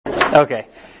Okay.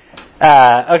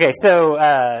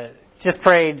 So just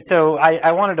prayed. So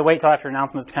I wanted to wait till after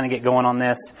announcements to kind of get going on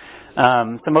this.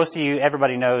 So most of you,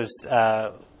 everybody knows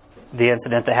the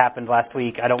incident that happened last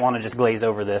week. I don't want to just glaze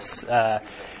over this.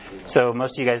 So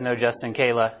most of you guys know Justin and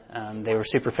Kayla. They were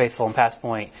super faithful in Pass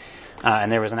Point.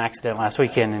 And there was an accident last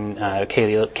weekend, and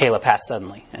Kayla passed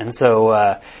suddenly. And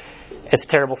so it's a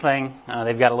terrible thing.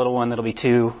 They've got a little one that'll be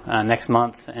 2 next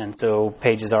month, and so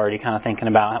Paige is already kind of thinking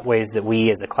about ways that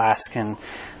we as a class can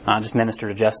just minister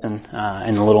to Justin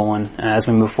and the little one as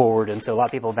we move forward. And so a lot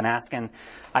of people have been asking.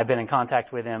 I've been in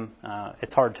contact with him.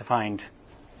 It's hard to find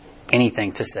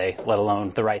anything to say, let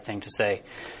alone the right thing to say.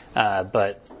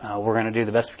 But we're going to do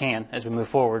the best we can as we move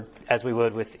forward, as we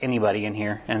would with anybody in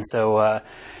here. And so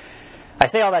I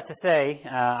say all that to say,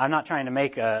 I'm not trying to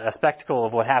make a spectacle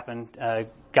of what happened.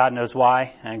 God knows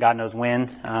why, and God knows when,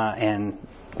 and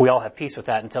we all have peace with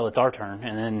that until it's our turn,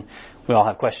 and then we all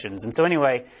have questions. And so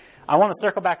anyway, I want to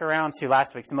circle back around to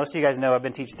last week. So most of you guys know I've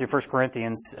been teaching through 1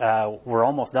 Corinthians. We're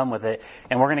almost done with it,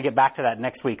 and we're going to get back to that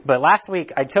next week. But last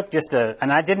week, I took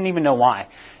and I didn't even know why.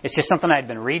 It's just something I'd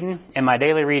been reading in my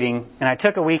daily reading, and I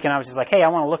took a week, and I was just like, hey, I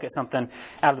want to look at something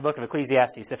out of the book of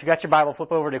Ecclesiastes. So if you got your Bible,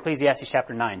 flip over to Ecclesiastes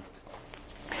chapter 9.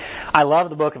 I love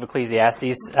the book of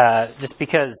Ecclesiastes just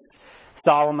because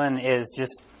Solomon is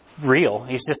just real.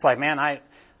 He's just like, man,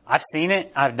 I've seen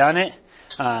it. I've done it.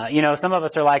 Some of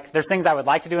us are like, there's things I would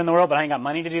like to do in the world, but I ain't got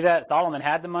money to do that. Solomon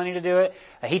had the money to do it.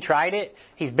 He tried it.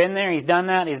 He's been there. He's done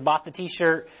that. He's bought the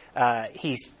T-shirt.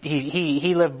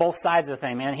 He lived both sides of the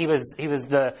thing, man. He was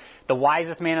the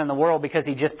wisest man in the world because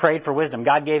he just prayed for wisdom.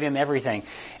 God gave him everything.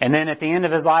 And then at the end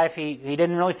of his life, he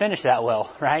didn't really finish that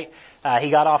well, right? He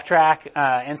got off track.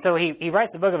 And so he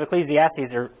writes the book of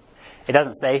Ecclesiastes, or it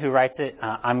doesn't say who writes it.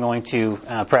 I'm going to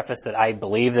preface that I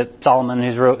believe that Solomon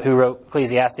who wrote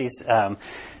Ecclesiastes. And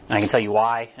I can tell you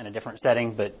why in a different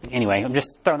setting. But anyway, I'm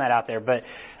just throwing that out there. But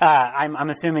I'm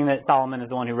assuming that Solomon is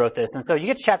the one who wrote this. And so you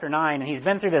get to chapter 9, and he's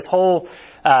been through this whole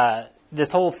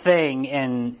thing.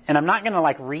 And I'm not going to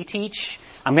reteach.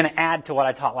 I'm going to add to what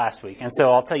I taught last week. And so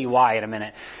I'll tell you why in a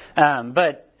minute.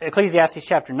 But Ecclesiastes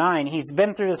chapter 9, he's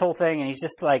been through this whole thing, and he's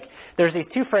just there's these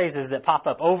two phrases that pop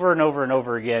up over and over and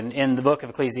over again in the book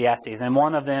of Ecclesiastes, and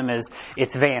one of them is,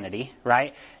 it's vanity,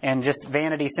 right? And just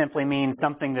vanity simply means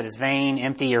something that is vain,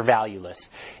 empty, or valueless.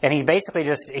 And he basically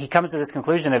he comes to this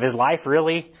conclusion of, is life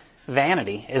really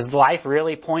vanity? Is life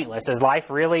really pointless? Is life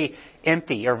really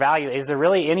empty or valueless? Is there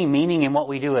really any meaning in what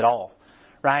we do at all?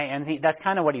 Right? And that's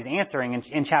kind of what he's answering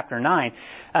in chapter 9.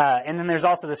 And then there's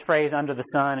also this phrase, under the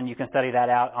sun, and you can study that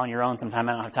out on your own sometime.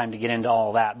 I don't have time to get into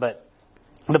all that. But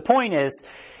the point is,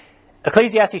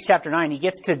 Ecclesiastes chapter 9, he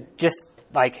gets to just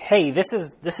hey, this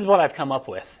is what I've come up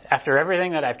with. After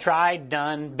everything that I've tried,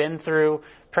 done, been through,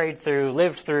 prayed through,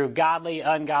 lived through, godly,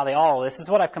 ungodly, all this is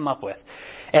what I've come up with.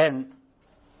 And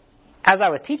as I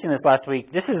was teaching this last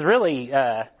week, this is really,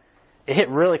 it hit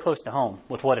really close to home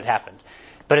with what had happened.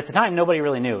 But at the time, nobody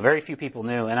really knew. Very few people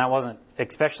knew, and I wasn't,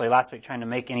 especially last week, trying to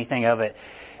make anything of it.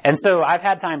 And so I've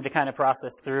had time to kind of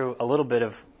process through a little bit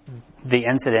of the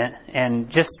incident and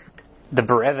just the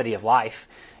brevity of life.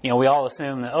 We all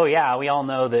assume that, we all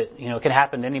know that, it can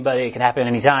happen to anybody, it can happen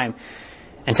anytime,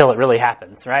 until it really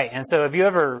happens, right? And so have you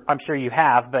ever, I'm sure you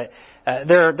have, but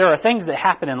there are things that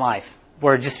happen in life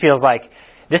where it just feels like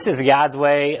this is God's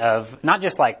way of, not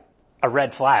just a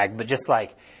red flag, but just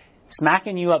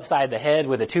smacking you upside the head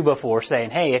with a 2x4 saying,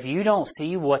 hey, if you don't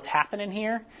see what's happening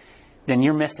here, then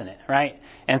you're missing it, right?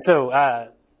 And so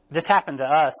this happened to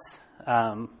us,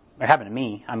 it happened to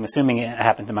me. I'm assuming it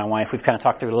happened to my wife. We've kind of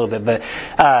talked through it a little bit, but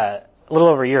a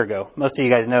little over a year ago. Most of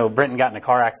you guys know Brenton got in a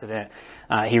car accident.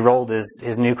 He rolled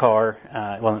his new car.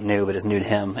 It wasn't new, but it's new to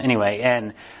him. Anyway,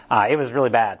 and it was really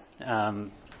bad.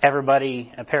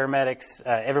 Everybody, paramedics,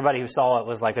 everybody who saw it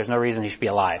was like, there's no reason he should be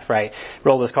alive, right?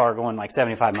 Rolled his car going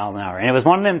 75 miles an hour. And it was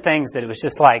one of them things that it was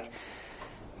just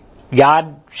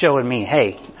God showing me,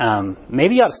 hey,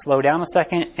 maybe you ought to slow down a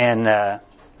second and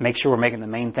make sure we're making the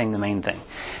main thing the main thing.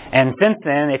 And since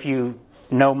then, if you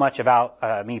know much about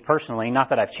me personally, not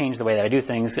that I've changed the way that I do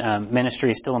things, ministry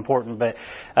is still important, but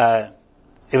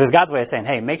it was God's way of saying,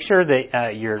 hey, make sure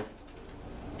that you're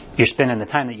spending the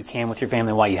time that you can with your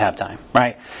family while you have time,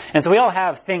 right? And so we all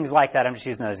have things like that. I'm just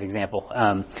using that as an example,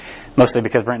 mostly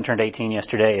because Brenton turned 18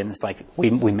 yesterday, and it's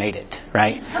we made it,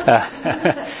 right?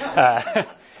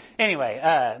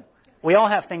 Anyway, we all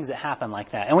have things that happen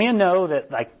like that, and we know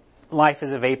that life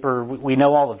is a vapor. We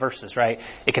know all the verses, right?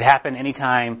 It could happen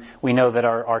anytime. We know that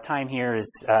our time here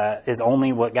is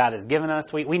only what God has given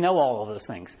us. We know all of those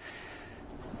things,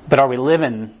 but are we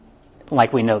living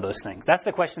like we know those things? That's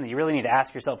the question that you really need to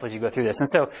ask yourself as you go through this. And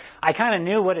so I kind of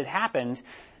knew what had happened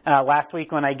last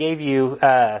week when I gave you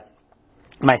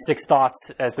my 6 thoughts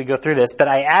as we go through this, but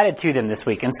I added to them this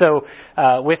week. And so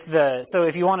so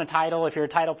if you want a title, if you're a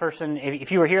title person,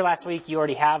 if you were here last week, you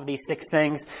already have these 6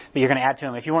 things, but you're going to add to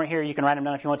them. If you weren't here, you can write them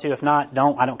down if you want to. If not,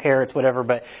 don't. I don't care. It's whatever.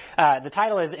 But the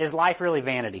title is Life Really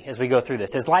Vanity as we go through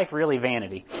this. Is life really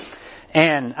vanity?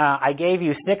 And I gave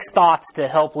you 6 thoughts to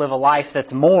help live a life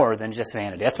that's more than just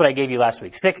vanity. That's what I gave you last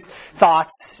week. 6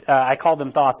 thoughts. I called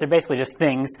them thoughts. They're basically just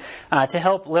things to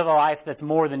help live a life that's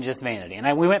more than just vanity.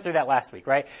 And we went through that last week,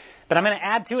 right? But I'm going to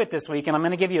add to it this week, and I'm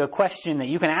going to give you a question that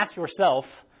you can ask yourself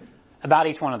about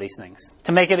each one of these things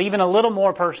to make it even a little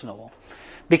more personal.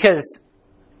 Because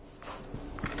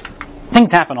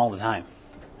things happen all the time.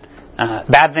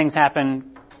 Bad things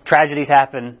happen. Tragedies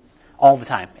happen all the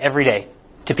time, every day,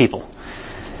 to people.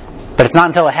 But it's not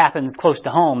until it happens close to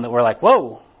home that we're like,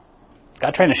 whoa,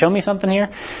 God trying to show me something here?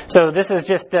 So this is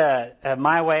just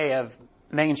my way of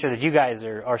making sure that you guys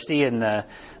are seeing the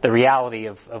reality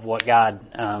of what God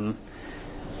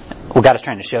is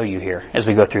trying to show you here as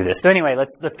we go through this. So anyway,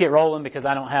 let's get rolling because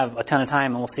I don't have a ton of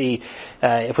time, and we'll see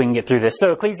if we can get through this.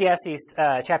 So Ecclesiastes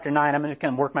chapter 9, I'm just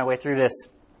going to work my way through this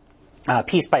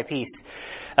piece by piece.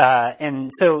 And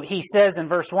so he says in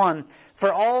verse 1,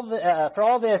 For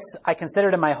all this I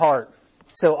considered in my heart.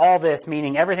 So all this,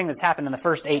 meaning everything that's happened in the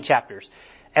first 8 chapters.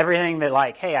 Everything that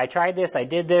like, hey, I tried this, I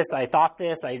did this, I thought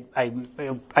this,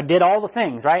 I did all the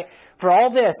things, right? For all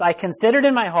this I considered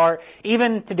in my heart,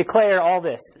 even to declare all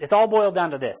this. It's all boiled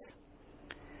down to this.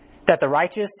 That the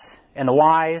righteous and the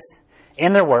wise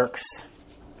and their works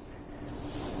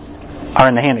are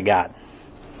in the hand of God.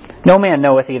 No man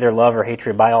knoweth either love or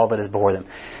hatred by all that is before them.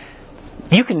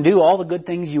 You can do all the good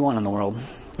things you want in the world.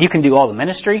 You can do all the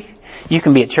ministry. You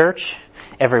can be at church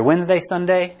every Wednesday,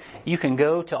 Sunday. You can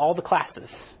go to all the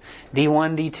classes.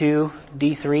 D1, D2,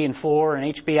 D3 and 4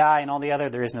 and HBI and all the other.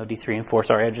 There is no D3 and 4,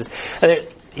 sorry.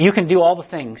 You can do all the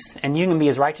things and you can be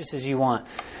as righteous as you want.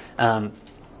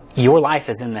 Your life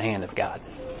is in the hand of God.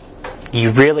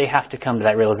 You really have to come to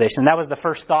that realization. That was the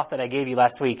first thought that I gave you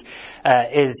last week,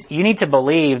 is you need to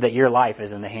believe that your life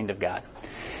is in the hand of God.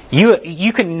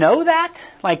 You can know that.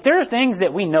 Like, there are things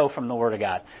that we know from the Word of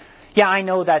God. Yeah, I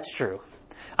know that's true.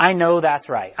 I know that's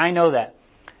right. I know that.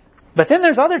 But then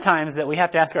there's other times that we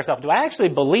have to ask ourselves, do I actually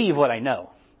believe what I know?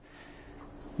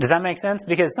 Does that make sense?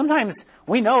 Because sometimes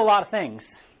we know a lot of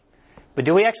things, but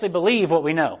do we actually believe what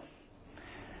we know?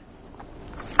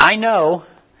 I know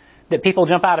that people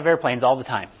jump out of airplanes all the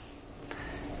time.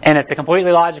 And it's a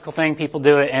completely logical thing. People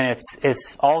do it, and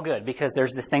it's all good because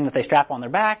there's this thing that they strap on their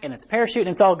back, and it's a parachute, and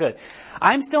it's all good.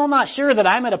 I'm still not sure that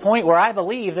I'm at a point where I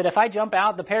believe that if I jump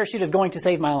out, the parachute is going to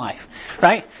save my life.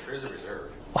 Right? There's a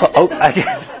reserve.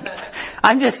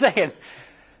 I'm just saying.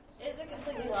 Is it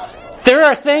completely logical? There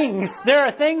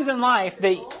are things in life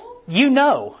that you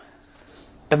know.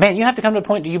 But man, you have to come to a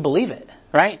point, do you believe it?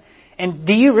 Right? And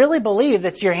do you really believe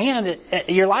that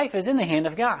your life is in the hand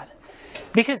of God?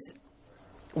 Because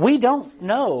we don't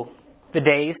know the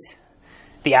days,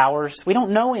 the hours. We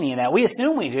don't know any of that. We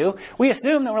assume we do. We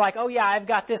assume that we're like, oh yeah, I've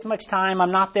got this much time.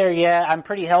 I'm not there yet. I'm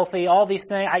pretty healthy. All these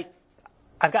things.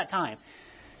 I've got time.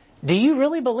 Do you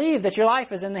really believe that your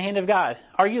life is in the hand of God?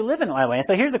 Are you living that way? And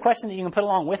so here's the question that you can put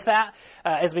along with that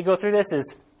as we go through this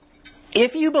is,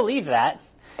 if you believe that,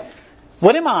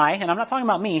 what am I, and I'm not talking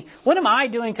about me, what am I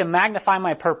doing to magnify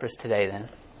my purpose today then?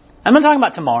 I'm not talking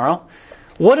about tomorrow.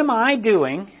 What am I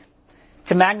doing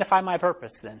to magnify my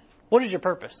purpose then? What is your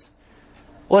purpose?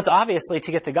 Well, it's obviously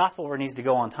to get the gospel where it needs to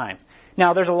go on time.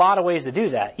 Now, there's a lot of ways to do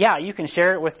that. Yeah, you can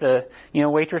share it with the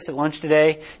waitress at lunch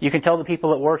today. You can tell the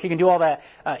people at work. You can do all that.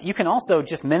 You can also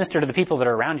just minister to the people that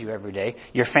are around you every day,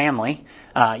 your family.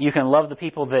 You can love the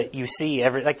people that you see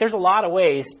there's a lot of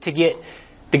ways to get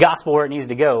the gospel where it needs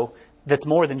to go that's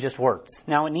more than just words.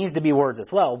 Now, it needs to be words as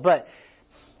well. But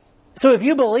so if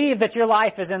you believe that your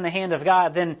life is in the hand of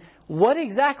God, then what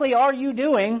exactly are you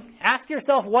doing? Ask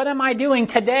yourself, what am I doing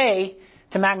today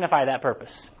to magnify that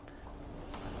purpose?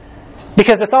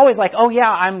 Because it's always like, oh yeah,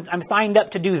 I'm signed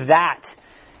up to do that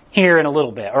here in a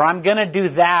little bit. Or I'm going to do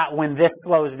that when this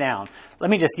slows down. Let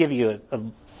me just give you a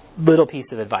little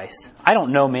piece of advice. I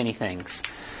don't know many things,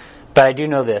 but I do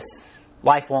know this.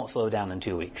 Life won't slow down in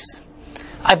 2 weeks.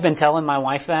 I've been telling my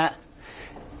wife that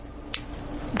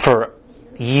for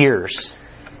years.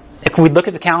 If we look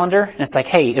at the calendar and it's like,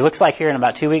 hey, it looks like here in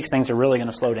about 2 weeks things are really going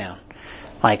to slow down.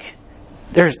 Like,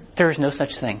 there's no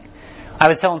such thing. I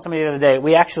was telling somebody the other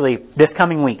day, this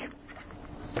coming week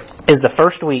is the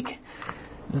first week.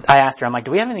 I asked her, I'm like,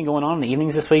 do we have anything going on in the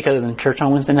evenings this week other than church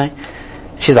on Wednesday night?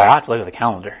 She's like, I have to look at the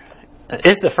calendar.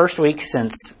 it's the first week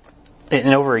since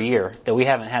in over a year that we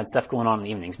haven't had stuff going on in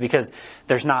the evenings because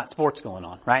there's not sports going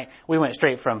on, right? We went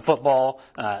straight from football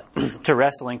to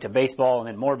wrestling to baseball and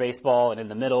then more baseball, and in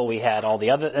the middle we had all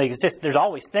the other. It's just there's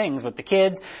always things with the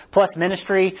kids plus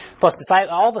ministry plus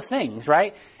all the things,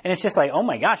 right? And it's just like, oh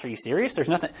my gosh, are you serious? There's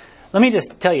nothing. Let me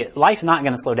just tell you, life's not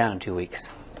going to slow down in 2 weeks.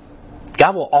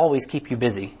 God will always keep you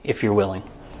busy if you're willing.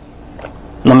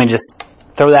 Let me just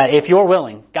throw that. If you're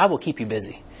willing, God will keep you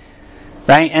busy,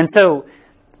 right? And so,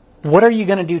 what are you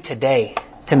going to do today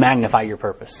to magnify your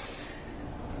purpose?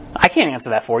 I can't answer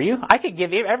that for you. I could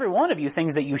give every one of you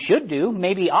things that you should do,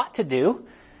 maybe ought to do,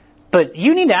 but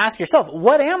you need to ask yourself,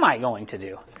 what am I going to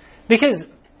do? Because,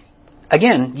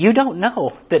 again, you don't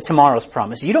know that tomorrow's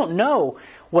promised. You don't know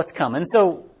what's coming.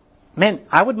 So, man,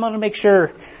 I would want to make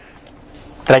sure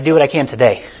that I do what I can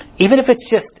today. Even if it's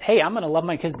just, hey, I'm going to love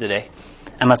my kids today.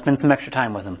 I'm going to spend some extra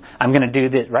time with them. I'm going to do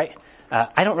this, right?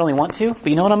 I don't really want to, but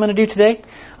you know what I'm going to do today?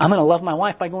 I'm going to love my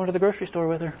wife by going to the grocery store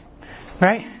with her,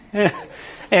 right?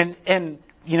 and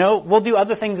you know, we'll do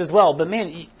other things as well. But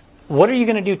man, what are you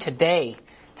going to do today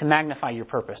to magnify your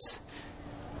purpose,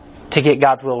 to get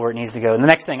God's will where it needs to go? And the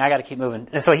next thing, I got to keep moving.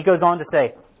 And so he goes on to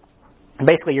say,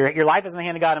 basically, your life is in the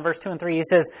hand of God. In verse 2 and 3, he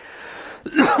says,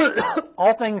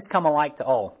 all things come alike to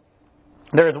all.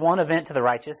 There is one event to the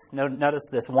righteous. Notice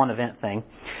this one event thing,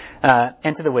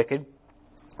 and to the wicked.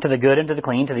 To the good and to the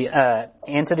clean,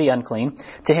 and to the unclean,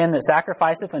 to him that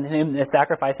sacrificeth and to him that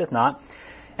sacrificeth not,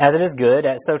 as it is good,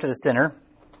 so to the sinner,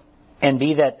 and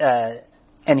he that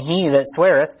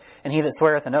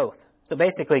sweareth an oath. So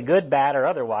basically, good, bad, or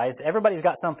otherwise, everybody's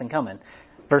got something coming.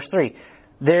 Verse 3,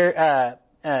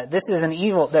 this is an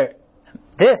evil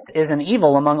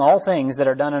among all things that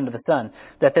are done under the sun,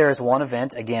 that there is one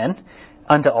event again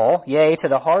unto all, yea, to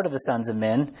the heart of the sons of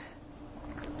men,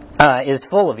 is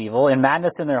full of evil and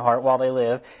madness in their heart while they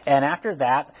live, and after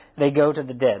that they go to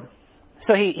the dead.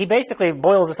 So he basically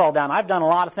boils this all down. I've done a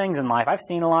lot of things in life. I've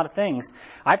seen a lot of things.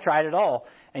 I've tried it all.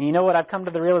 And you know what I've come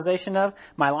to the realization of?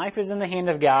 My life is in the hand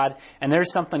of God, and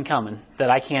there's something coming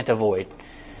that I can't avoid.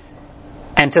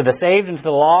 And to the saved and to the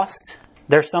lost,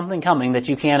 there's something coming that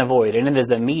you can't avoid, and it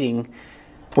is a meeting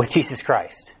with Jesus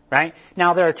Christ. Right?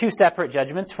 Now, there are two separate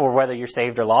judgments for whether you're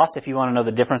saved or lost. If you want to know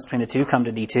the difference between the two, come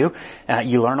to D2.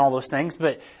 You learn all those things.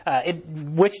 But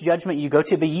which judgment you go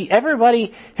to. But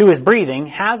everybody who is breathing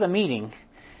has a meeting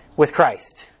with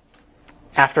Christ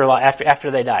after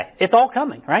they die. It's all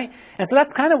coming, right? And so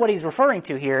that's kind of what he's referring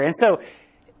to here. And so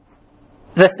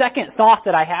the second thought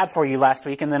that I had for you last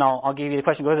week, and then I'll give you the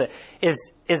question,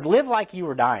 is live like you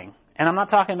were dying. And I'm not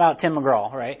talking about Tim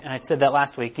McGraw, right? And I said that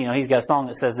last week. You know, he's got a song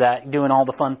that says that, doing all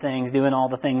the fun things, doing all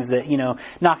the things that, you know,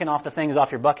 knocking off the things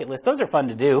off your bucket list. Those are fun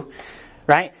to do,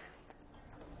 right?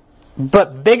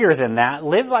 But bigger than that,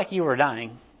 live like you were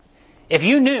dying. If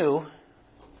you knew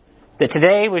that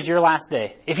today was your last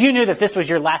day, if you knew that this was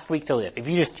your last week to live, if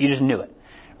you just knew it,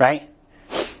 right?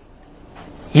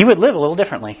 You would live a little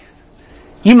differently.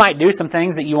 You might do some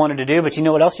things that you wanted to do, but you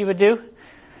know what else you would do?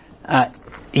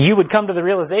 You would come to the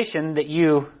realization that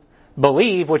you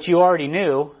believe what you already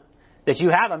knew, that you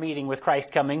have a meeting with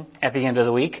Christ coming at the end of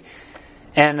the week,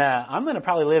 and I'm going to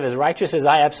probably live as righteous as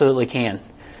I absolutely can,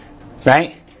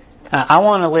 right? I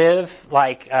want to live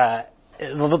like I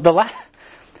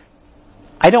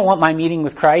don't want my meeting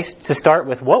with Christ to start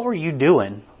with, what were you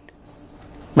doing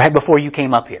right before you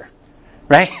came up here,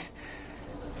 right?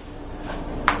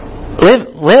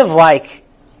 Live like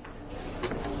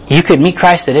you could meet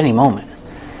Christ at any moment.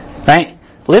 Right?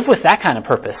 Live with that kind of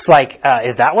purpose. Like,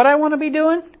 is that what I want to be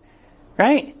doing?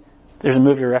 Right? There's a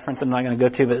movie reference I'm not going to go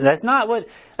to, but that's not what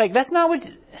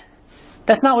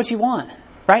you want.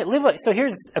 Right? So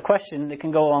here's a question that can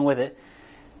go along with it.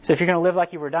 So if you're going to live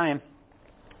like you were dying,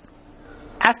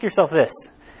 ask yourself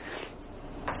this.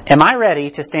 Am I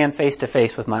ready to stand face to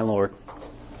face with my Lord?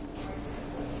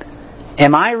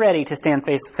 Am I ready to stand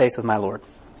face to face with my Lord?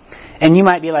 And you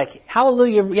might be like,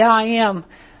 hallelujah, yeah, I am.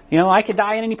 You know, I could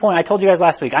die at any point. I told you guys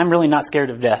last week, I'm really not scared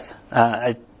of death.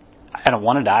 I don't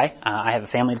want to die. I have a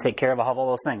family to take care of. I have all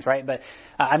those things, right? But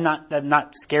I'm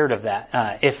not scared of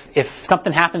that. If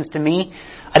something happens to me,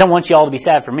 I don't want you all to be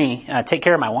sad for me. Take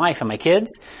care of my wife and my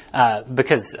kids,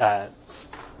 because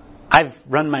I've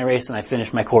run my race and I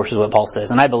finished my course, is what Paul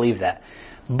says, and I believe that.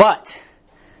 But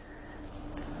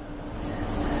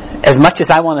as much as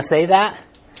I want to say that,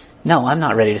 no, I'm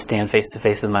not ready to stand face to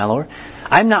face with my Lord.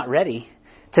 I'm not ready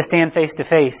to stand face to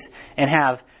face and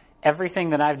have everything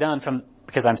that I've done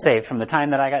because I'm saved, from the time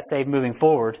that I got saved moving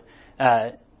forward,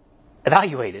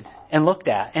 evaluated and looked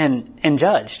at and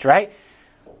judged, right?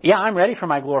 Yeah, I'm ready for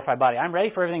my glorified body. I'm ready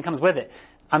for everything that comes with it.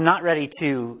 I'm not ready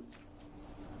to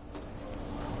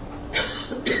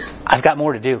I've got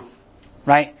more to do,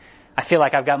 right? I feel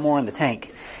like I've got more in the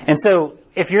tank. And so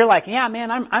if you're like, yeah, man,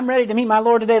 I'm ready to meet my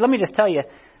Lord today, let me just tell you,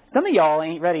 some of y'all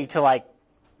ain't ready to like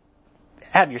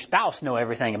have your spouse know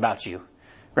everything about you,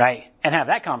 right? And have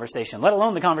that conversation, let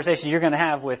alone the conversation you're going to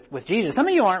have with Jesus. Some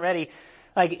of you aren't ready.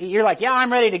 Like, you're like, yeah,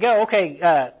 I'm ready to go. Okay,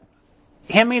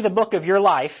 hand me the book of your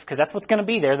life, because that's what's going to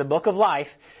be there, the book of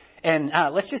life. And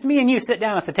let's just me and you sit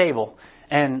down at the table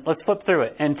and let's flip through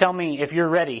it and tell me if you're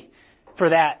ready for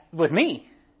that with me.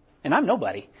 And I'm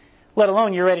nobody. Let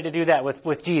alone you're ready to do that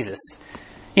with Jesus.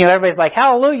 You know, everybody's like,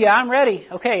 hallelujah, I'm ready.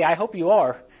 Okay, I hope you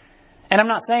are. And I'm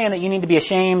not saying that you need to be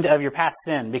ashamed of your past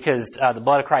sin, because the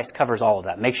blood of Christ covers all of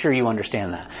that. Make sure you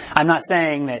understand that. I'm not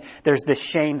saying that there's this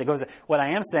shame that goes... What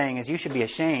I am saying is you should be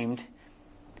ashamed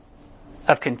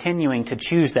of continuing to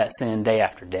choose that sin day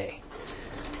after day.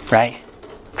 Right?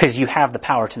 Because you have the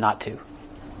power to not to.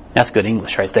 That's good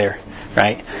English right there.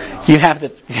 Right? You have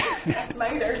the...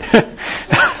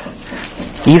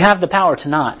 You have the power to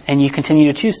not, and you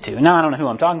continue to choose to. Now, I don't know who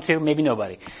I'm talking to. Maybe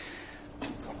nobody.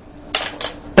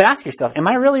 But ask yourself, am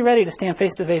I really ready to stand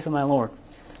face to face with my Lord?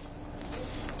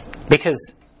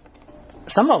 Because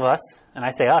some of us, and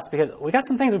I say us, because we got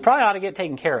some things we probably ought to get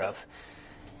taken care of.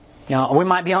 You know, we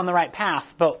might be on the right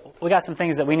path, but we got some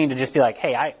things that we need to just be like,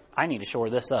 hey, I need to shore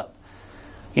this up.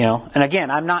 You know, and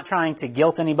again, I'm not trying to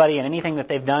guilt anybody in anything that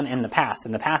they've done in the past.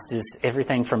 And the past is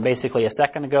everything from basically a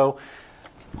second ago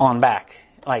on back.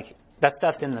 Like, that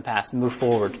stuff's in the past. Move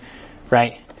forward,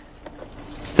 right?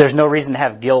 There's no reason to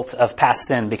have guilt of past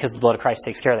sin because the blood of Christ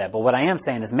takes care of that. But what I am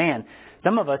saying is, man,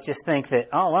 some of us just think that,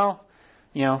 oh, well,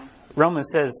 you know,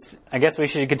 Romans says, I guess we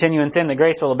should continue in sin that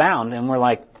grace will abound. And we're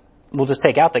like, we'll just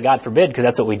take out the God forbid because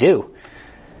that's what we do.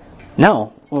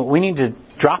 No, we need to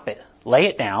drop it, lay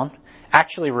it down,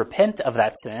 actually repent of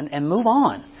that sin, and move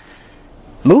on.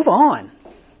 Move on.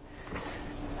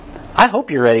 I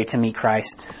hope you're ready to meet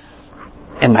Christ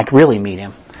and like really meet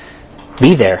Him.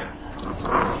 Be there.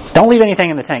 Don't leave anything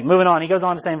in the tank. Moving on, he goes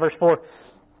on to say in verse 4,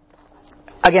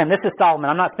 again, this is Solomon.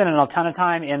 I'm not spending a ton of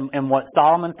time in what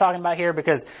Solomon's talking about here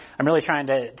because I'm really trying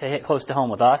to hit close to home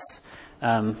with us.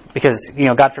 Because, you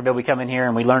know, God forbid we come in here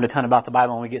and we learn a ton about the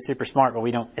Bible and we get super smart, but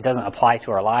it doesn't apply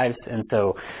to our lives. And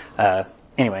so,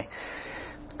 anyway.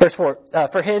 Verse 4,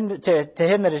 for him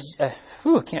that is,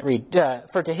 can't read.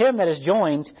 For to him that is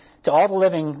joined to all the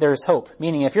living, there is hope.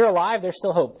 Meaning, if you're alive, there's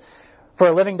still hope. For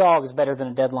a living dog is better than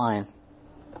a dead lion.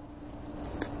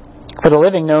 For the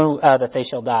living know that they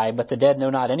shall die, but the dead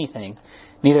know not anything.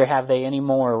 Neither have they any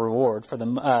more reward, for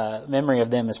the memory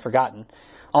of them is forgotten.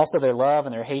 Also their love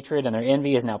and their hatred and their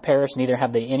envy is now perished. Neither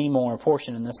have they any more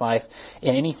portion in this life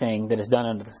in anything that is done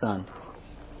under the sun.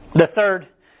 The third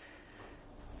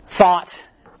thought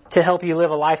to help you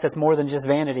live a life that's more than just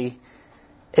vanity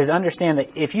is understand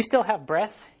that if you still have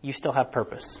breath, you still have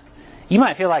purpose. You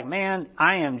might feel like, man,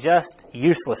 I am just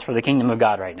useless for the kingdom of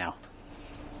God right now.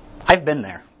 I've been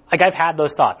there. Like, I've had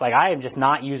those thoughts. Like, I am just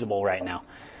not usable right now.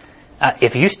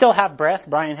 If you still have breath,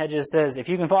 Brian Hedges says, if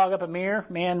you can fog up a mirror,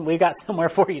 man, we've got somewhere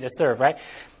for you to serve, right?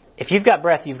 If you've got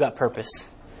breath, you've got purpose.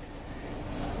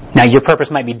 Now, your purpose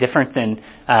might be different than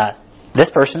this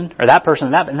person or that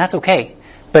person, and that's okay.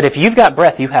 But if you've got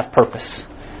breath, you have purpose.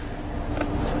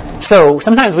 So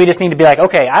sometimes we just need to be like,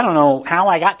 okay, I don't know how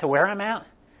I got to where I'm at.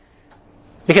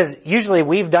 Because usually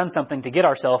we've done something to get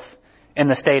ourselves in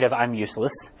the state of I'm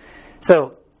useless.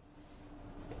 So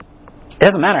it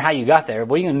doesn't matter how you got there.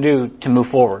 What are you going to do to move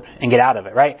forward and get out of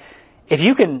it, right? If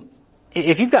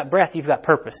you've got breath, you've got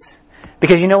purpose.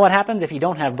 Because you know what happens if you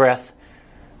don't have breath?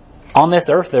 On this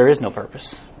earth, there is no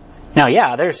purpose. Now,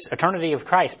 yeah, there's eternity of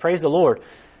Christ. Praise the Lord.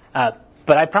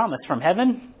 But I promise, from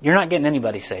heaven, you're not getting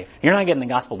anybody saved. You're not getting the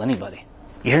gospel to anybody.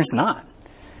 You're just not.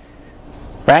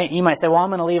 Right? You might say, well, I'm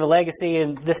going to leave a legacy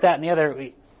and this, that, and the other.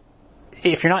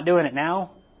 If you're not doing it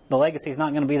now, the legacy is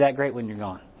not going to be that great when you're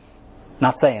gone.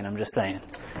 Not saying, I'm just saying.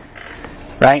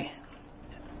 Right?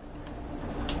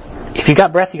 If you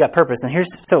got breath, you got purpose. And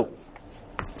so,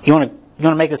 you want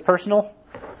to make this personal?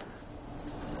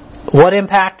 What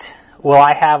impact will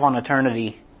I have on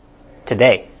eternity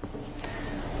today?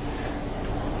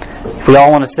 If we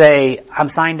all want to say, I'm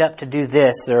signed up to do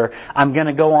this, or I'm going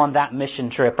to go on that mission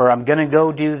trip, or I'm going to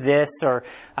go do this, or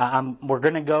we're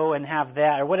going to go and have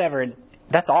that, or whatever.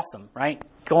 That's awesome, right?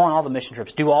 Go on all the mission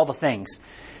trips. Do all the things,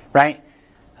 right?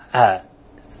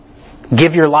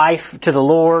 Give your life to the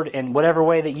Lord in whatever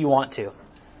way that you want to.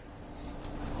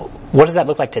 What does that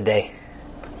look like today?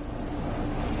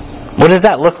 What does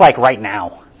that look like right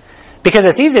now? Because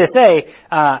it's easy to say,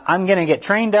 I'm going to get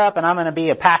trained up and I'm going to be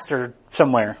a pastor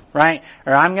somewhere, right?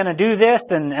 Or I'm going to do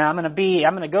this and I'm going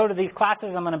to go to these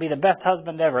classes. I'm going to be the best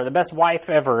husband ever, the best wife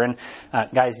ever. And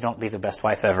guys, don't be the best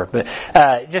wife ever, but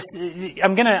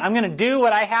I'm going to do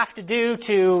what I have to do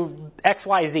to X,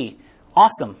 Y, Z.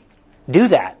 Awesome, do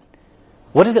that.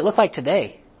 What does it look like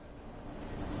today?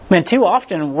 I mean, too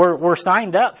often we're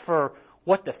signed up for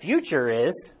what the future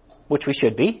is, which we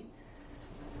should be.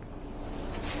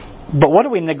 But what are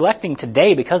we neglecting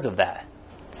today because of that?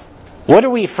 What are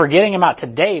we forgetting about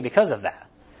today because of that?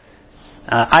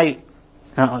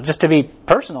 Just to be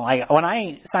personal, when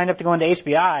I signed up to go into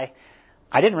HBI,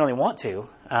 I didn't really want to,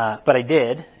 but I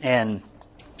did, and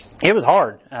it was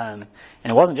hard. And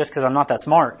it wasn't just because I'm not that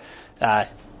smart.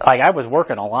 I was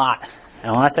working a lot,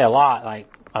 and when I say a lot,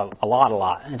 a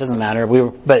lot. It doesn't matter.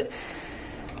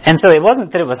 And so it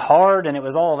wasn't that it was hard and it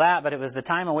was all that, but it was the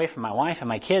time away from my wife and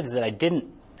my kids that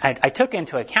I took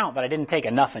into account, but I didn't take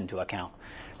enough into account,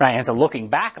 right? And so looking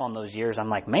back on those years, I'm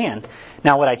like, man,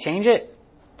 now would I change it?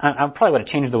 I probably would have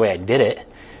changed the way I did it,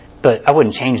 but I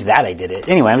wouldn't change that I did it.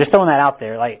 Anyway, I'm just throwing that out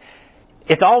there.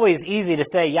 It's always easy to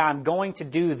say, yeah, I'm going to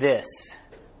do this,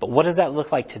 but what does that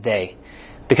look like today?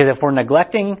 Because if we're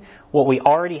neglecting what we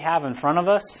already have in front of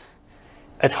us,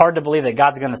 it's hard to believe that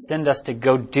God's going to send us to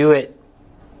go do it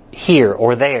here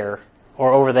or there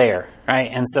or over there,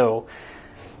 right? And so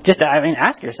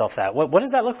ask yourself that. What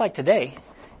does that look like today?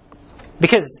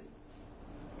 Because,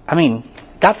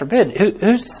 God forbid,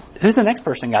 who's the next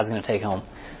person God's going to take home?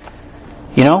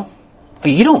 You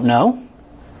don't know.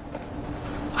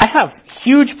 I have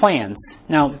huge plans.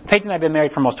 Now, Paige and I have been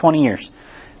married for almost 20 years.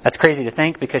 That's crazy to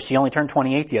think because she only turned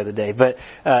 28 the other day. But,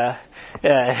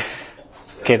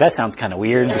 okay, that sounds kind of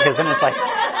weird because then it's like,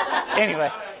 anyway,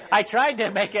 I tried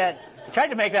to make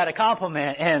that a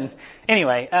compliment. And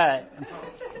anyway,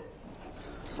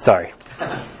 sorry.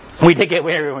 We did get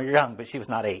married when we were young, but she was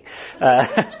not 8.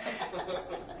 I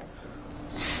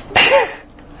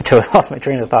totally lost my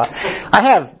train of thought.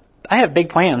 I have big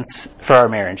plans for our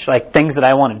marriage, like things that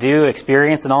I want to do,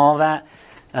 experience, and all of that.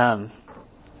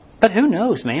 But who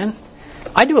knows, man?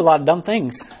 I do a lot of dumb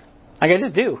things. I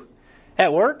just do.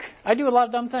 At work, I do a lot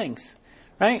of dumb things,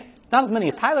 right? Not as many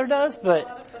as Tyler does, but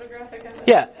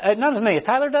not as many as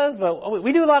Tyler does, but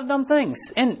we do a lot of dumb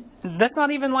things, and that's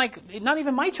not even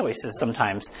my choices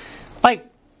sometimes. I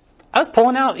was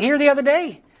pulling out here the other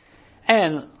day,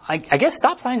 and I guess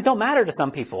stop signs don't matter to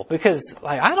some people because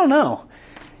I don't know,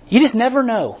 you just never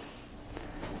know,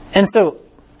 and so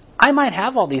I might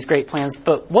have all these great plans,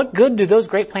 but what good do those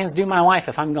great plans do my wife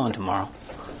if I'm gone tomorrow?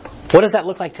 What does that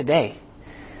look like today?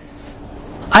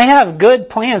 I have good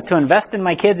plans to invest in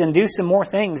my kids and do some more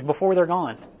things before they're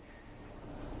gone.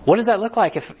 What does that look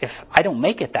like if I don't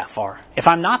make it that far? If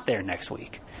I'm not there next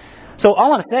week? So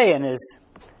all I'm saying is,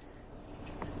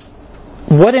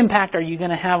 what impact are you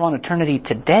going to have on eternity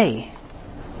today?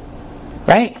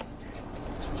 Right?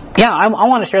 Yeah, I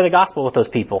want to share the gospel with those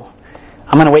people.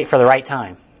 I'm going to wait for the right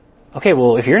time. Okay,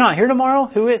 well, if you're not here tomorrow,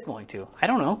 who is going to? I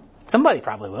don't know. Somebody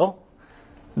probably will.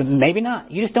 But maybe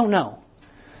not. You just don't know.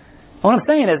 What I'm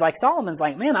saying is, Solomon's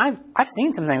man, I've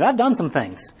seen some things. I've done some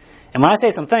things. And when I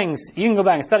say some things, you can go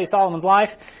back and study Solomon's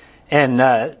life, and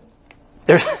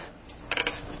there's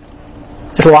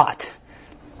a lot.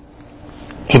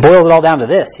 He boils it all down to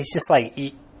this. He's just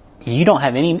you don't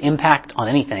have any impact on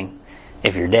anything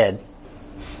if you're dead.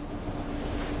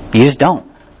 You just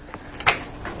don't.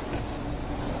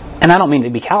 And I don't mean to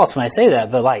be callous when I say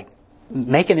that, but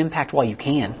make an impact while you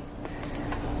can.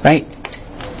 Right?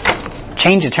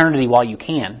 Change eternity while you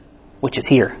can, which is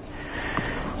here.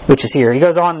 He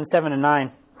goes on in 7 and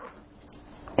 9.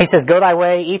 He says, go thy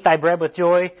way, eat thy bread with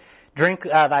joy, drink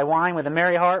thy wine with a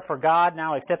merry heart, for God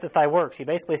now accepteth thy works. He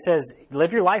basically says,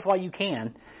 live your life while you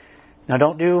can. Now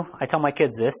I tell my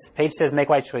kids this. Paige says make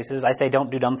wise choices. I say don't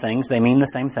do dumb things. They mean the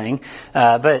same thing.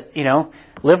 But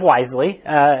live wisely.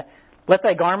 Let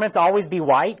thy garments always be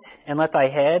white, and let thy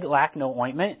head lack no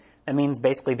ointment. That means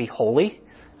basically be holy.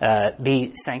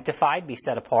 Be sanctified, be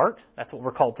set apart. That's what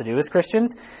we're called to do as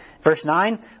Christians. Verse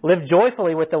 9, live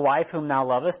joyfully with the wife whom thou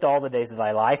lovest all the days of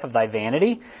thy life, of thy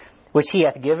vanity, which he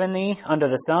hath given thee under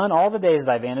the sun, all the days of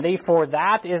thy vanity, for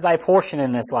that is thy portion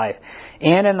in this life,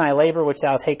 and in thy labor which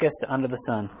thou takest under the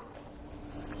sun.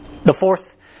 The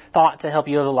fourth thought to help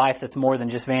you live a life that's more than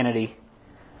just vanity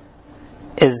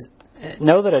is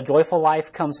know that a joyful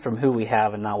life comes from who we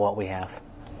have and not what we have.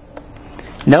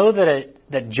 Know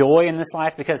that joy in this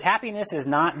life, because happiness is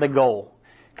not the goal.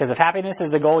 Because if happiness is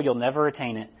the goal, you'll never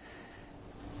attain it.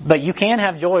 But you can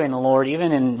have joy in the Lord,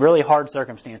 even in really hard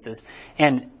circumstances.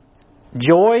 And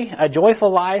joy, a joyful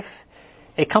life,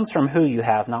 it comes from who you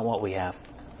have, not what we have.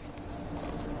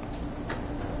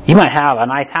 You might have a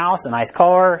nice house, a nice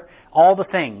car, all the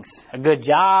things, a good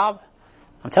job.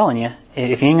 I'm telling you,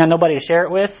 if you ain't got nobody to share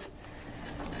it with,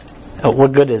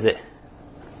 what good is it?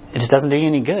 It just doesn't do you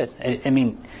any good. I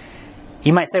mean,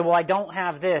 you might say, well, I don't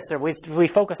have this, or we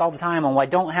focus all the time on, well, I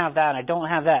don't have that, I don't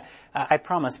have that. I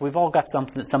promise, we've all got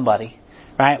somebody,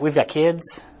 right? We've got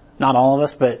kids, not all of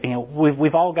us, but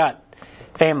we've all got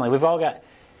family, we've all got,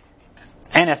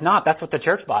 and if not, that's what the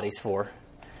church body's for.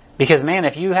 Because man,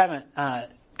 if you haven't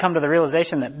come to the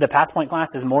realization that the Pass Point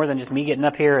class is more than just me getting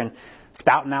up here and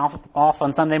spouting off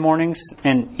on Sunday mornings,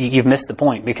 and you've missed the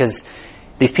point, because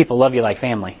these people love you like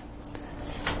family.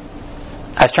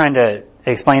 I was trying to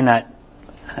explain that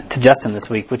to Justin this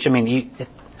week, which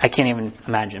I can't even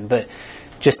imagine, but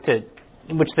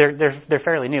which they're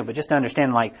fairly new, but just to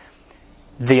understand like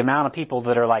the amount of people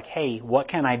that are like, hey, what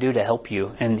can I do to help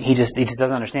you? And he just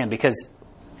doesn't understand, because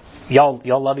y'all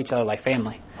love each other like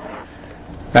family,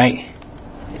 right?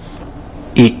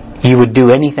 You would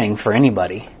do anything for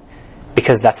anybody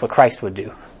because that's what Christ would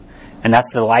do, and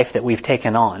that's the life that we've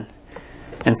taken on.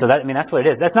 And so that's what it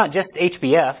is. That's not just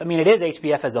HBF. It is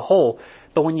HBF as a whole,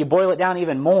 but when you boil it down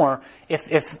even more,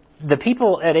 if the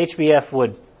people at HBF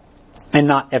would, and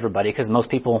not everybody, because most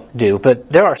people do,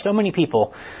 but there are so many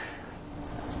people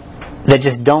that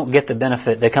just don't get the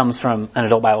benefit that comes from an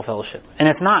adult Bible fellowship. And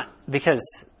it's not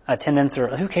because attendance or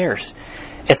who cares.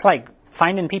 It's like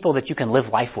finding people that you can live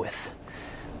life with,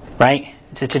 right?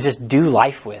 To just do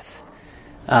life with.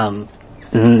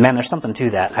 Man, there's something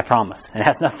to that, I promise. It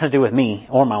has nothing to do with me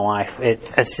or my wife.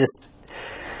 It's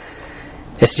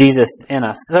Jesus in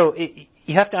us. So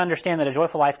you have to understand that a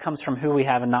joyful life comes from who we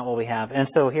have and not what we have. And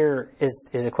so here is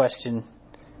a question,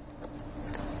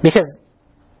 because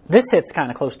this hits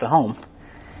kind of close to home.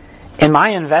 Am I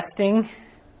investing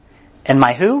in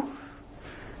my who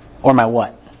or my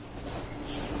what?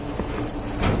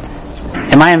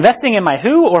 Am I investing in my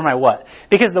who or my what?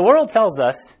 Because the world tells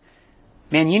us,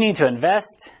 man, you need to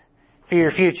invest for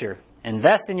your future.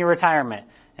 Invest in your retirement.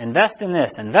 Invest in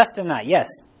this. Invest in that.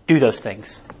 Yes, do those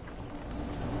things.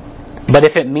 But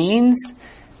if it means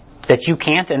that you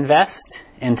can't invest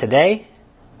in today,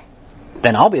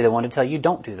 then I'll be the one to tell you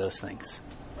don't do those things.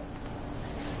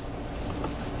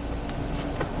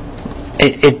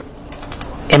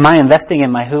 Am I investing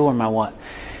in my who or my what?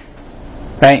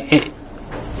 Right?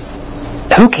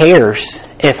 Who cares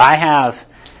if I have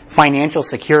financial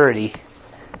security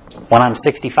when I'm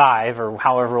 65 or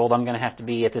however old I'm going to have to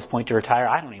be at this point to retire?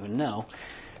 I don't even know,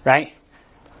 right?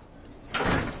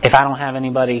 If I don't have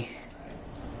anybody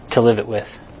to live it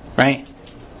with, right?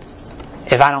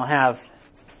 If I don't have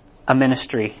a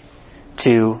ministry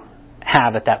to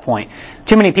have at that point.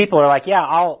 Too many people are like, yeah,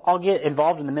 I'll get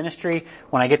involved in the ministry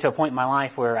when I get to a point in my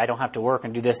life where I don't have to work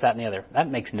and do this, that, and the other. That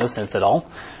makes no sense at all.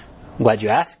 I'm glad you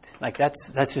asked. Like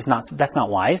that's not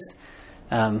wise.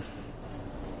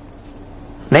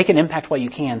 Make an impact while you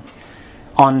can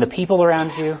on the people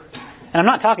around you. And I'm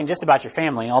not talking just about your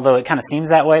family, although it kind of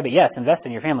seems that way, but yes, invest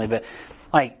in your family. But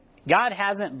like, God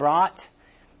hasn't brought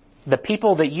the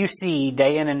people that you see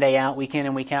day in and day out, week in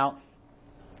and week out,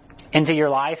 into your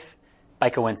life by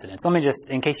coincidence. Let me just,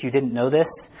 in case you didn't know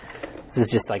this is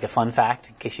just like a fun fact,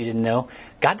 in case you didn't know,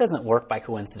 God doesn't work by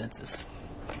coincidences.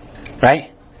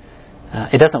 Right?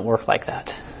 It doesn't work like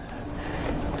that.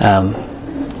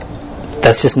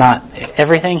 That's just not,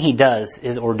 everything He does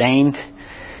is ordained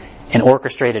and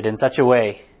orchestrated in such a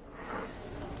way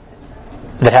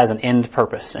that has an end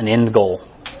purpose, an end goal,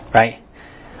 right?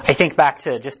 I think back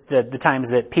to just the times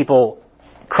that people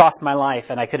crossed my life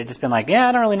and I could have just been like, yeah,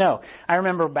 I don't really know. I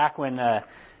remember back when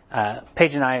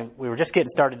Paige and I, we were just getting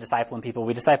started discipling people.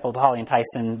 We discipled Holly and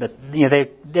Tyson, but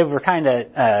they were kind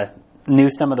of knew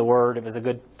some of the word. It was a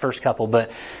good first couple,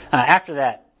 but after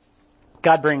that,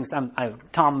 God brings,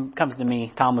 Tom comes to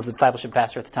me. Tom was the discipleship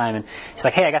pastor at the time, and he's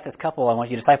like, hey, I got this couple I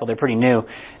want you to disciple. They're pretty new.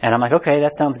 And I'm like, okay,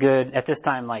 that sounds good. At this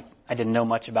time, like, I didn't know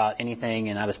much about anything,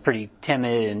 and I was pretty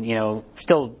timid and,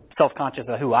 still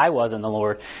self-conscious of who I was in the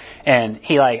Lord. And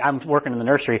I'm working in the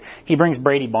nursery. He brings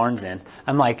Brady Barnes in.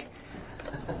 I'm like,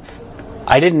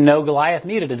 I didn't know Goliath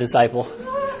needed a disciple.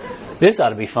 This ought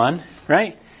to be fun,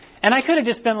 right? And I could have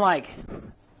just been like,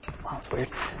 oh, that's weird.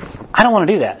 I don't want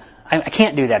to do that. I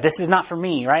can't do that. This is not for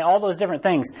me, right? All those different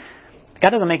things.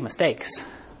 God doesn't make mistakes,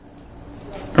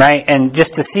 right? And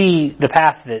just to see the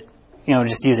path that,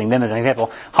 just using them as an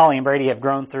example, Holly and Brady have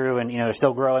grown through and, they're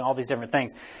still growing, all these different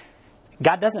things.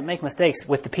 God doesn't make mistakes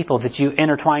with the people that you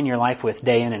intertwine your life with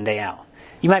day in and day out.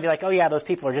 You might be like, oh yeah, those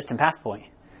people are just in Pass Point.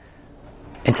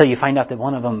 Until you find out that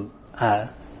one of them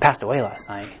passed away last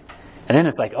night. And then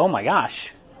it's like, oh my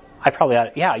gosh, I probably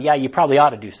ought to, you probably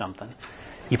ought to do something.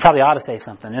 You probably ought to say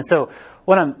something. And so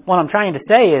what I'm trying to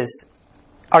say is,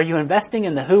 are you investing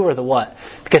in the who or the what?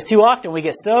 Because too often we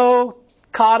get so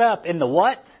caught up in the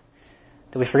what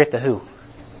that we forget the who.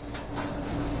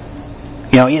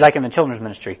 Like in the children's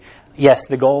ministry. Yes,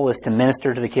 the goal is to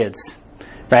minister to the kids,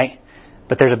 right?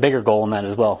 But there's a bigger goal in that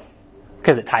as well,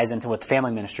 because it ties into what the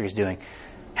family ministry is doing.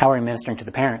 How are we ministering to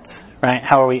the parents, right?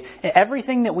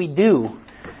 Everything that we do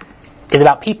is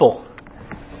about people.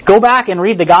 Go back and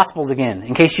read the Gospels again,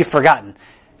 in case you've forgotten.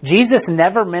 Jesus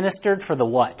never ministered for the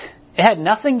what. It had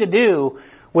nothing to do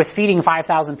with feeding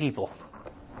 5,000 people.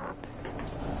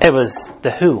 It was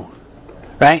the who,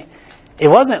 right? It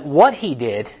wasn't what he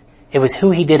did, it was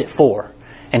who he did it for,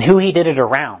 and who he did it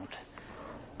around.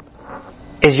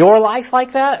 Is your life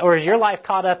like that? Or is your life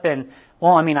caught up in,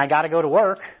 I got to go to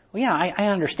work? Well, yeah, I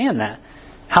understand that.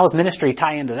 How does ministry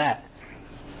tie into that?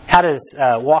 How does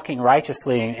walking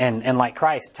righteously and like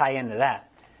Christ tie into that?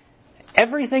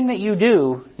 Everything that you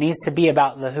do needs to be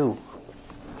about the who.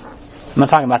 I'm not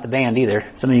talking about the band either.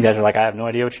 Some of you guys are like, I have no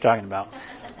idea what you're talking about.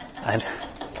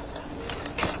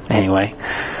 Anyway.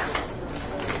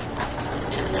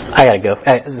 I gotta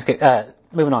go.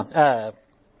 Moving on.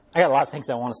 I got a lot of things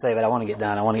I want to say, but I want to get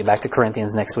done. I want to get back to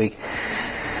Corinthians next week.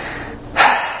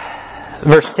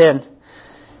 Verse 10.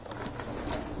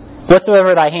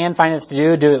 Whatsoever thy hand findeth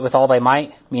to do it with all thy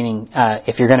might. Meaning,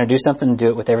 if you're going to do something, do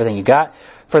it with everything you got.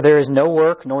 For there is no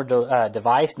work, nor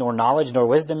device, nor knowledge, nor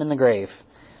wisdom in the grave,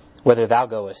 whither thou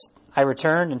goest. I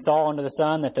returned and saw under the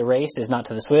sun that the race is not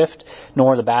to the swift,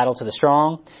 nor the battle to the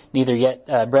strong, neither yet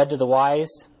bread to the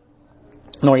wise,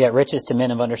 nor yet riches to men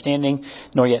of understanding,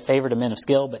 nor yet favor to men of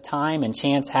skill, but time and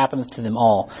chance happeneth to them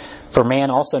all. For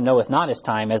man also knoweth not his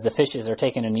time, as the fishes are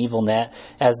taken in an evil net,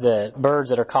 as the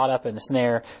birds that are caught up in the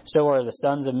snare, so are the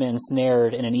sons of men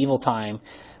snared in an evil time,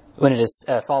 when it is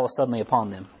falleth suddenly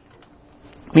upon them.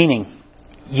 Meaning,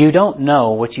 you don't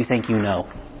know what you think you know.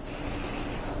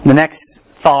 The next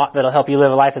thought that'll help you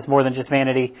live a life that's more than just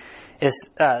vanity is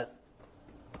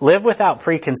live without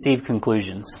preconceived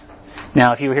conclusions.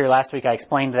 Now, if you were here last week, I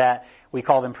explained that. We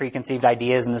call them preconceived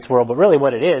ideas in this world, but really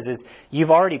what it is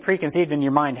you've already preconceived in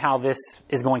your mind how this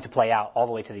is going to play out all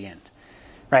the way to the end.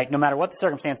 Right? No matter what the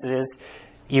circumstance is,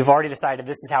 you've already decided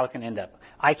this is how it's going to end up.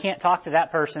 I can't talk to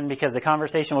that person because the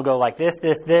conversation will go like this.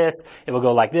 It will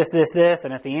go like this,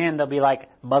 and at the end they'll be like,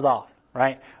 buzz off,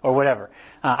 right? Or whatever.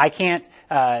 I can't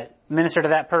minister to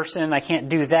that person. I can't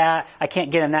do that. I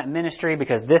can't get in that ministry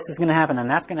because this is going to happen and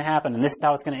that's going to happen and this is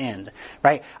how it's going to end,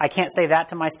 right? I can't say that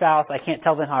to my spouse. I can't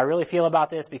tell them how I really feel about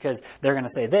this because they're going to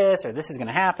say this or this is going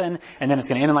to happen and then it's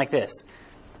going to end like this.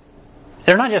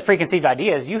 They're not just preconceived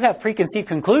ideas. You have preconceived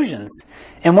conclusions.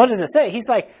 And what does it say? He's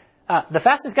like, the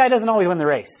fastest guy doesn't always win the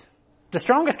race. The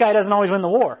strongest guy doesn't always win the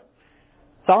war.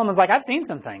 Solomon's like, I've seen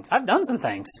some things. I've done some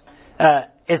things.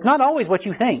 It's not always what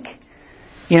you think.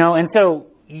 And so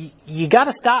you got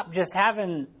to stop just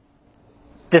having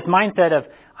this mindset of,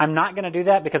 I'm not going to do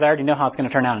that because I already know how it's going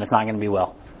to turn out and it's not going to be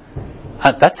well.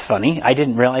 That's funny. I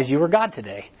didn't realize you were God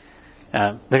today.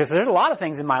 Because there's a lot of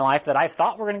things in my life that I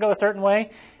thought were going to go a certain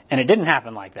way and it didn't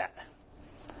happen like that.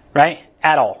 Right?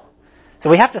 At all. So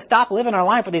we have to stop living our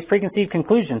life with these preconceived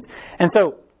conclusions. And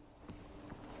so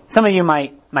some of you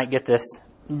might get this.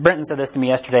 Brenton said this to me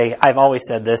yesterday. I've always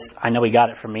said this. I know he got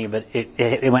it from me, but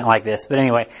it went like this. But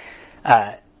anyway,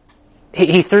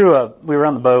 he threw we were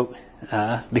on the boat,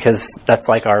 because that's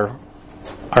like our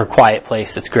quiet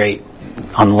place. It's great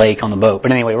on the lake, on the boat.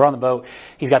 But anyway, we're on the boat.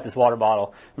 He's got this water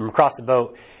bottle. And across the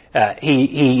boat,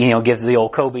 he gives the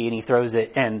old Kobe and he throws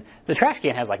it and the trash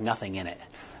can has like nothing in it.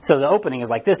 So the opening is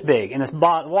like this big and this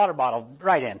water bottle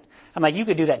right in. I'm like, you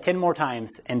could do that 10 more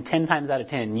times and 10 times out of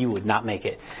 10, you would not make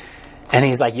it. And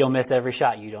he's like, you'll miss every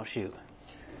shot you don't shoot.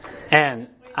 And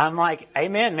I'm like,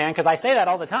 amen, man, because I say that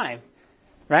all the time,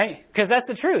 right? Because that's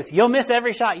the truth. You'll miss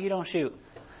every shot you don't shoot.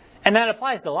 And that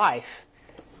applies to life.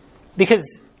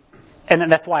 Because,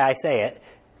 and that's why I say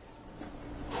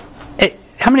it.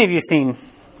 How many of you have seen,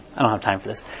 I don't have time for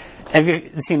this, have you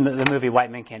seen the movie White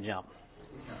Men Can't Jump?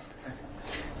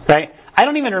 Right? I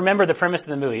don't even remember the premise of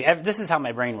the movie. This is how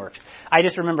my brain works. I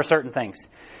just remember certain things.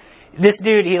 This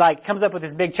dude, he comes up with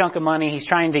this big chunk of money. He's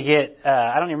trying to get,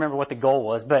 I don't even remember what the goal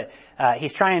was, but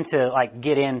he's trying to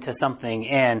get into something.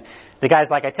 And the guy's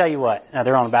like, I tell you what,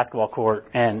 they're on a basketball court.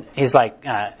 And he's like,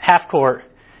 half court,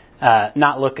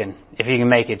 not looking. If you can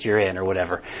make it, you're in or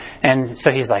whatever. And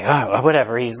so he's like, oh,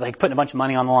 whatever. He's like putting a bunch of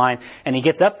money on the line. And he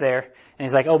gets up there and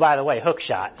he's like, oh, by the way, hook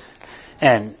shot.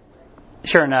 And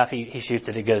sure enough, he shoots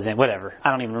it, it goes in, whatever. I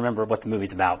don't even remember what the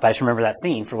movie's about, but I just remember that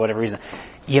scene for whatever reason.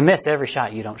 You miss every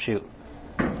shot you don't shoot.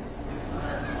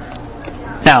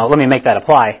 Now, Now, let me make that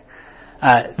apply.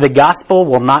 The gospel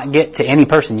will not get to any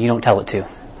person you don't tell it to.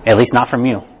 At least not from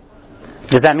you.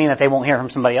 Does that mean that they won't hear from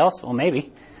somebody else? Well,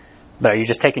 maybe. But are you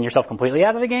just taking yourself completely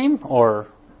out of the game? Or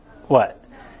what?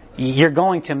 You're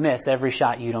going to miss every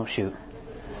shot you don't shoot.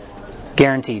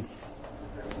 Guaranteed.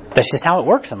 That's just how it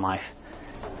works in life.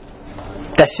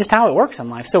 That's just how it works in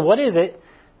life. So what is it?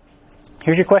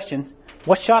 Here's your question.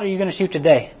 What shot are you going to shoot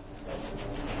today?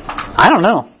 I don't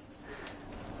know.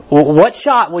 What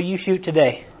shot will you shoot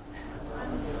today?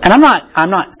 And I'm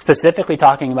not specifically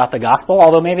talking about the gospel,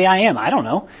 although maybe I am. I don't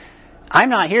know. I'm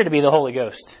not here to be the Holy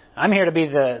Ghost. I'm here to be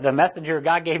the messenger.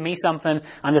 God gave me something.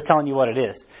 I'm just telling you what it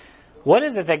is. What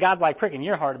is it that God's like pricking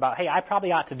your heart about? Hey, I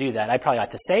probably ought to do that. I probably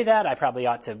ought to say that. I probably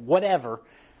ought to whatever.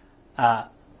 I'll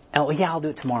do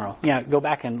it tomorrow. Yeah, go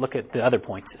back and look at the other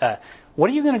points. What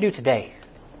are you going to do today?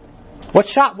 What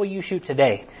shot will you shoot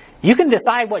today? You can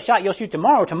decide what shot you'll shoot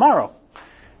tomorrow.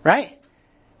 Right?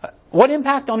 What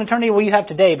impact on eternity will you have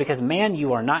today? Because, man,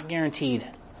 you are not guaranteed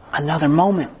another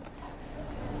moment.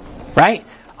 Right?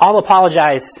 I'll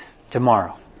apologize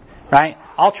tomorrow. Right?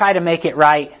 I'll try to make it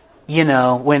right,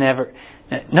 whenever.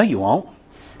 No, you won't.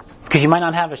 Because you might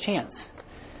not have a chance.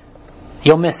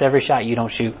 You'll miss every shot you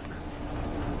don't shoot.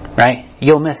 Right?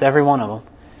 You'll miss every one of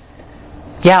them.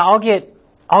 Yeah, I'll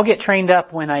get trained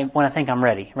up when I think I'm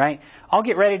ready, right? I'll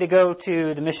get ready to go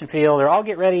to the mission field, or I'll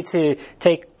get ready to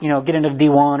get into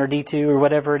D1 or D2 or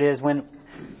whatever it is, when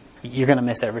you're going to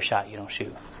miss every shot you don't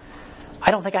shoot.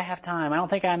 I don't think I have time. I don't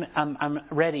think I'm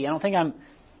ready.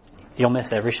 You'll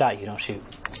miss every shot you don't shoot.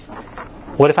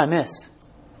 What if I miss?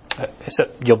 So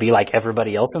you'll be like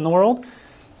everybody else in the world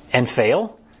and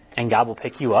fail, and God will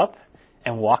pick you up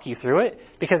and walk you through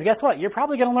it. Because guess what? You're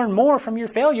probably going to learn more from your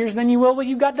failures than you will what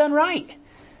you got done right.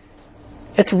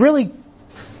 It's really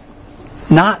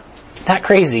not that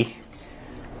crazy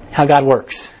how God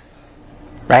works.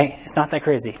 Right? It's not that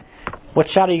crazy. What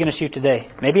shot are you going to shoot today?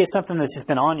 Maybe it's something that's just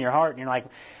been on your heart and you're like,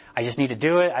 I just need to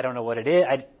do it. I don't know what it is.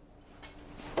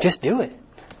 Just do it.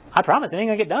 I promise it ain't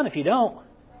going to get done if you don't.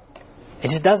 It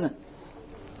just doesn't.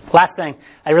 Last thing,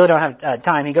 I really don't have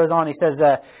time. He goes on, he says,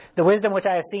 the wisdom which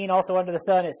I have seen also under the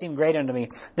sun, it seemed great unto me.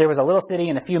 There was a little city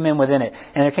and a few men within it.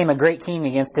 And there came a great king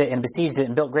against it and besieged it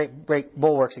and built great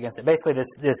bulwarks against it. Basically,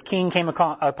 this king came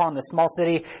upon this small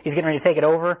city. He's getting ready to take it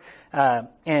over.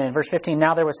 In verse 15,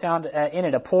 now there was found in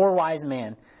it a poor wise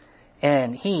man.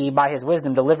 And he, by his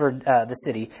wisdom, delivered the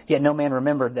city. Yet no man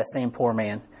remembered that same poor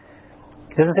man.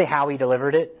 It doesn't say how he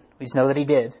delivered it. We just know that he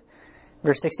did.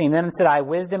 Verse 16, then said I,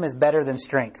 wisdom is better than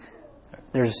strength.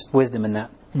 There's wisdom in that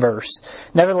verse.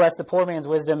 Nevertheless, the poor man's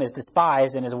wisdom is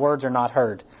despised and his words are not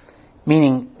heard.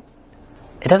 Meaning,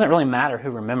 it doesn't really matter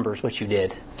who remembers what you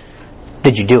did.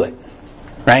 Did you do it?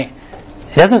 Right?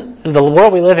 The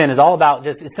world we live in is all about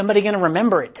just, is somebody going to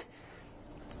remember it?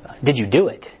 Did you do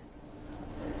it?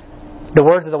 The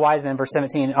words of the wise men, verse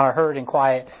 17, are heard in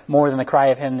quiet more than the cry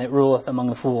of him that ruleth among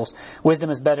the fools. Wisdom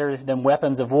is better than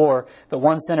weapons of war, but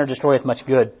one sinner destroyeth much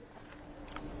good.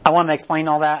 I want to explain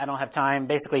all that. I don't have time.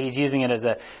 Basically, he's using it as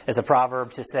a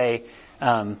proverb to say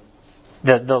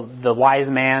the wise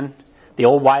man, the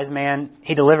old wise man,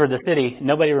 he delivered the city.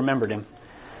 Nobody remembered him.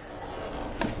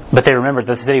 But they remembered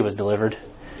that the city was delivered.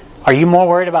 Are you more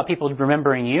worried about people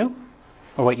remembering you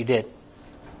or what you did?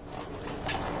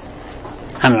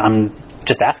 I'm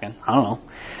just asking. I don't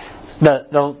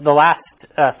know. The last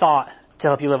thought to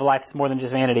help you live a life that's more than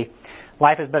just vanity.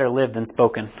 Life is better lived than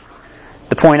spoken.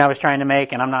 The point I was trying to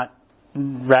make, and I'm not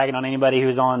ragging on anybody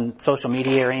who's on social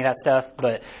media or any of that stuff,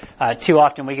 but too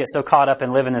often we get so caught up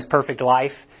in living this perfect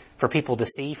life for people to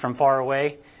see from far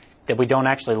away that we don't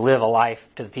actually live a life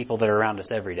to the people that are around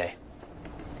us every day.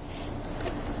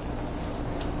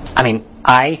 I mean,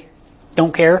 I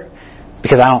don't care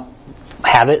because I don't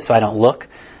have it, so I don't look.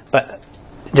 But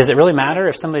does it really matter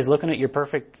if somebody's looking at your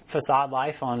perfect facade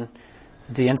life on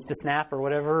the InstaSnap or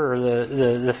whatever, or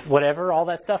the whatever all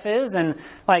that stuff is? And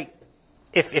like,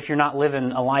 if you're not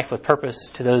living a life with purpose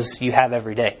to those you have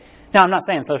every day. Now, I'm not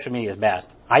saying social media is bad.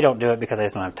 I don't do it because I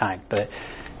just don't have time. But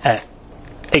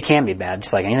it can be bad,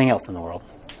 just like anything else in the world.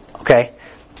 Okay?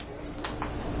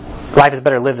 Life is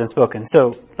better lived than spoken.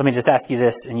 So let me just ask you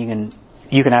this, and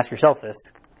you can ask yourself this,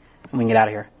 and we can get out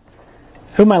of here.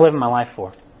 Who am I living my life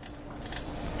for?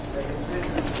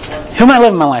 Who am I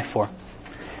living my life for?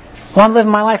 Well, I'm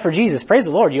living my life for Jesus. Praise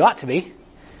the Lord, you ought to be.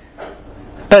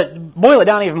 But boil it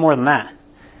down even more than that.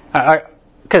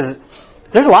 Because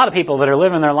there's a lot of people that are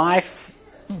living their life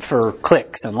for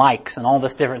clicks and likes and all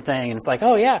this different thing. And it's like,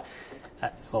 oh yeah,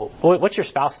 well, what's your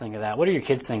spouse think of that? What do your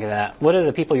kids think of that? What do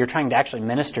the people you're trying to actually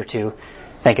minister to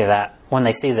think of that when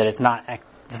they see that it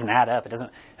doesn't add up?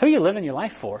 Who are you living your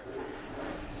life for?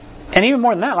 And even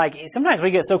more than that, like sometimes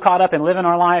we get so caught up in living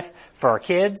our life for our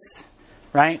kids,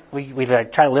 right? We try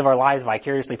to live our lives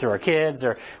vicariously through our kids,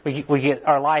 or we get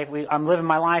our life, I'm living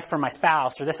my life for my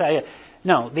spouse, or this, that.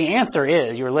 No, the answer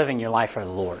is you're living your life for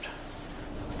the Lord.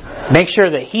 Make sure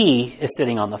that He is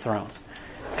sitting on the throne.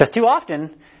 Because too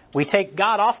often, we take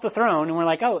God off the throne and we're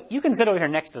like, oh, you can sit over here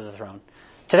next to the throne.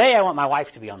 Today I want my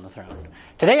wife to be on the throne.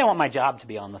 Today I want my job to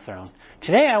be on the throne.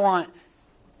 Today I want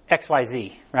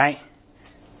XYZ, right?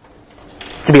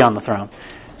 To be on the throne.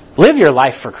 Live your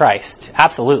life for Christ,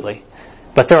 absolutely.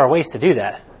 But there are ways to do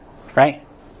that, right?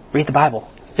 Read the Bible.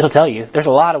 It'll tell you. There's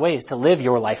a lot of ways to live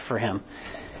your life for Him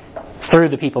through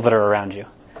the people that are around you,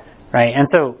 right? And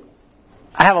so,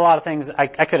 I have a lot of things. I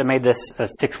could have made this a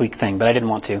 6-week thing, but I didn't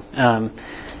want to.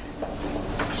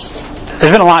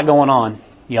 There's been a lot going on,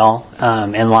 y'all,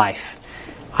 in life.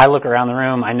 I look around the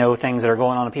room. I know things that are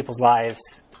going on in people's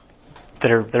lives that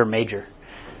are major,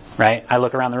 right? I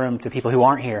look around the room to people who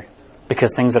aren't here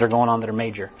because things that are going on that are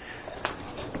major.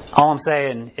 All I'm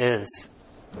saying is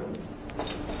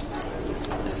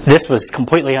this was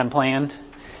completely unplanned,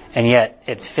 and yet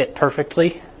it fit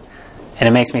perfectly. And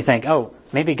it makes me think, oh,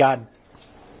 maybe God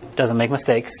doesn't make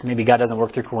mistakes. Maybe God doesn't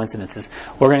work through coincidences.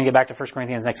 We're going to get back to 1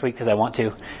 Corinthians next week because I want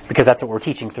to, because that's what we're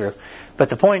teaching through. But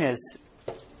the point is,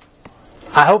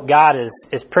 I hope God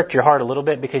has pricked your heart a little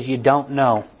bit because you don't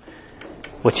know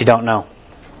what you don't know.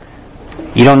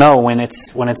 You don't know when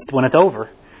it's over.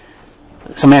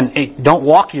 So man, don't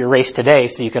walk your race today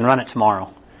so you can run it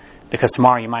tomorrow, because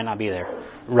tomorrow you might not be there.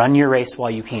 Run your race while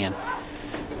you can.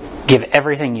 Give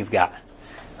everything you've got,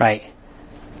 right?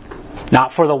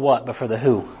 Not for the what, but for the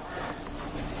who.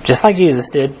 Just like Jesus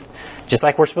did. Just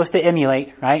like we're supposed to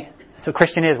emulate, right? That's what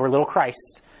Christian is. We're little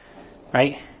Christs,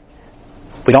 right?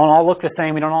 We don't all look the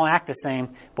same. We don't all act the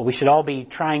same. But we should all be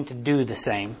trying to do the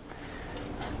same.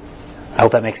 I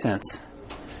hope that makes sense.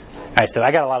 All right, so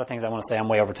I got a lot of things I want to say. I'm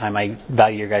way over time. I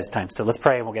value your guys' time. So let's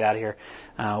pray and we'll get out of here.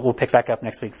 We'll pick back up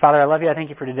next week. Father, I love you. I thank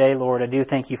you for today, Lord. I do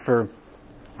thank you for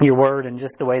your word and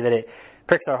just the way that it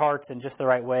pricks our hearts in just the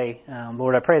right way.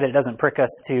 Lord, I pray that it doesn't prick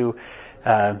us to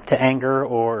anger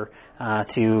or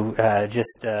to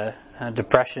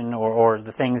depression or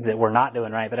the things that we're not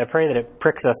doing right. But I pray that it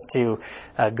pricks us to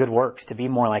good works, to be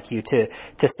more like you, to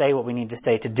say what we need to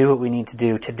say, to do what we need to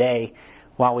do today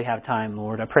while we have time,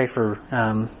 Lord. I pray for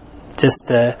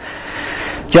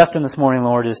Justin this morning,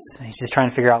 Lord, he's just trying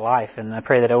to figure out life. And I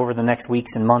pray that over the next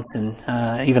weeks and months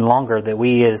and even longer that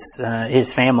we as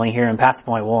his family here in Pass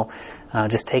Point will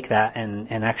just take that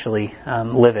and actually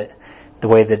live it the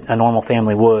way that a normal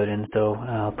family would. And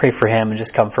so pray for him and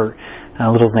just comfort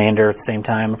little Xander at the same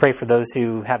time. I pray for those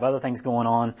who have other things going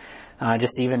on,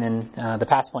 just even in the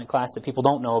Pass Point class that people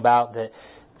don't know about that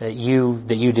you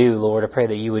do, Lord. I pray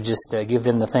that you would just give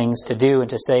them the things to do and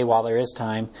to say while there is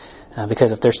time,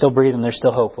 because if they're still breathing, there's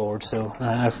still hope, Lord. So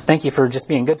thank you for just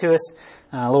being good to us,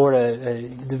 Lord. A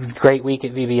great week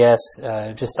at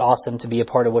VBS, just awesome to be a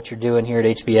part of what you're doing here at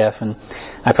HBF, and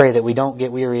I pray that we don't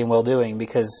get weary in well doing,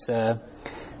 because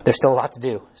there's still a lot to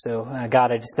do. So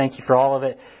God, I just thank you for all of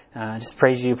it. Just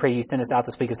praise you send us out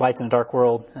this week as lights in a dark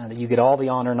world, that you get all the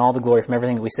honor and all the glory from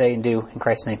everything that we say and do. In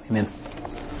Christ's name, amen.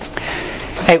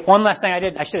 Hey, one last thing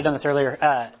I should have done this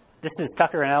earlier. This is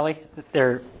Tucker and Ellie.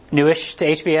 They're newish to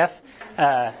HBF.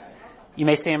 You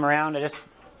may see them around.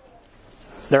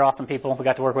 They're awesome people. We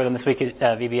got to work with them this week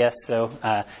at VBS, so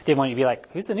didn't want you to be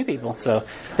like, who's the new people? So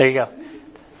there you go.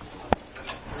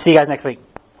 See you guys next week.